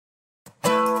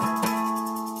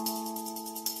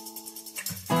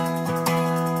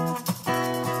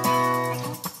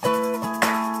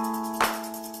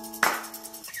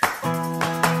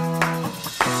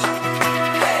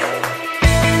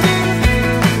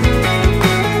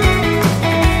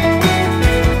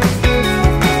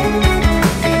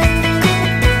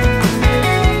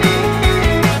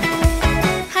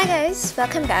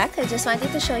back. I just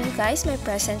wanted to show you guys my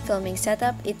present filming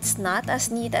setup. It's not as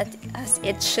neat as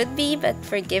it should be, but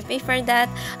forgive me for that.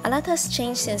 A lot has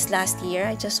changed since last year.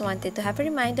 I just wanted to have a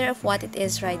reminder of what it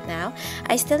is right now.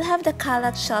 I still have the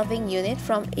Kalat shelving unit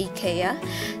from IKEA.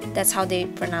 That's how they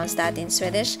pronounce that in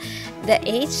Swedish. The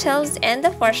 8 shelves and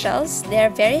the 4 shelves, they're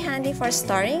very handy for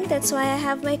storing. That's why I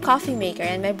have my coffee maker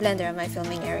and my blender in my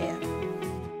filming area.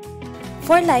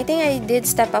 For lighting, I did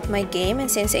step up my game, and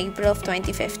since April of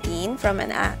 2015, from a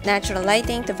natural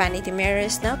lighting to vanity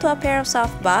mirrors, now to a pair of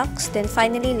softbox. Then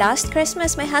finally last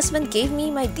Christmas, my husband gave me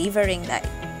my Diva ring light.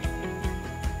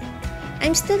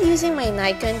 I'm still using my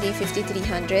Nikon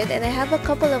D5300 and I have a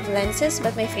couple of lenses,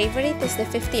 but my favorite is the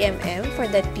 50mm for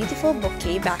that beautiful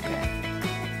bouquet background.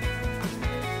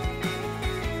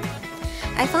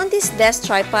 I found this desk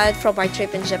tripod from our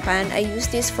trip in Japan. I use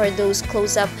this for those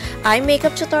close-up eye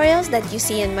makeup tutorials that you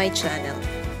see in my channel.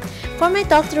 For my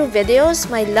talk-through videos,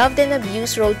 my loved and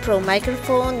abused Rode Pro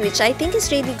microphone, which I think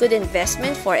is really good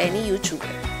investment for any YouTuber.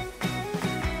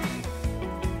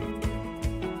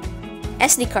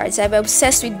 SD cards. I'm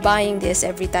obsessed with buying this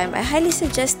every time. I highly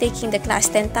suggest taking the Class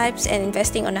 10 types and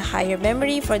investing on a higher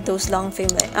memory for those long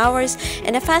filming hours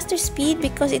and a faster speed,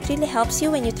 because it really helps you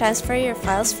when you transfer your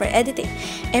files for editing.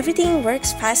 Everything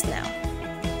works fast now.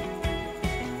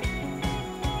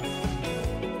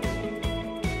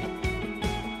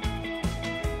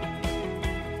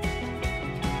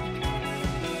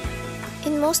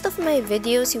 In most of my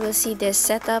videos, you will see this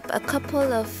setup, a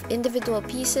couple of individual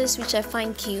pieces which I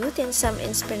find cute, and some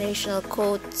inspirational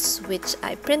quotes which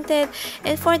I printed,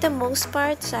 and for the most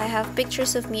part, I have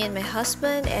pictures of me and my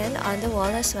husband and on the wall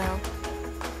as well.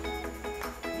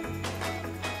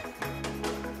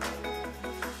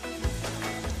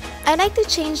 I like to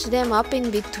change them up in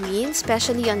between,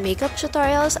 especially on makeup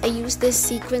tutorials. I use this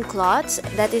sequin cloths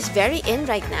that is very in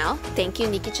right now. Thank you,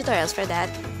 Nikki Tutorials, for that.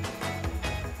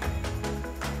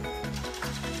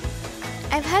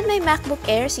 I've had my MacBook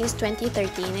Air since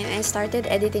 2013, and I started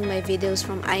editing my videos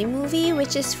from iMovie,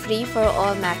 which is free for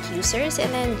all Mac users.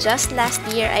 And then just last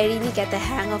year, I really got the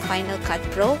hang of Final Cut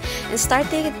Pro and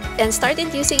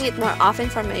started using it more often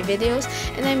for my videos,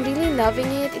 and I'm really loving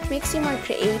it. It makes you more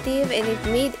creative and it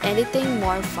made editing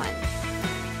more fun.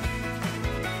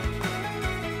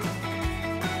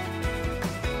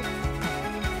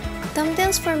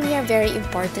 Thumbnails for me are very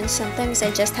important. Sometimes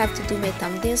I just have to do my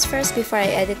thumbnails first before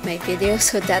I edit my video,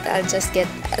 so that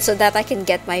I can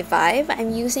get my vibe.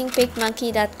 I'm using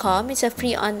PaintMonkey.com. It's a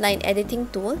free online editing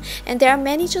tool, and there are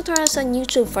many tutorials on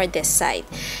YouTube for this site.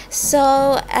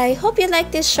 So I hope you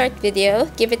like this short video.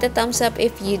 Give it a thumbs up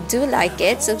if you do like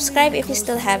it. Subscribe if you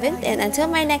still haven't, and until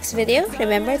my next video,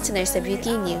 remember to nurse the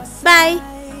beauty in you.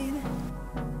 Bye!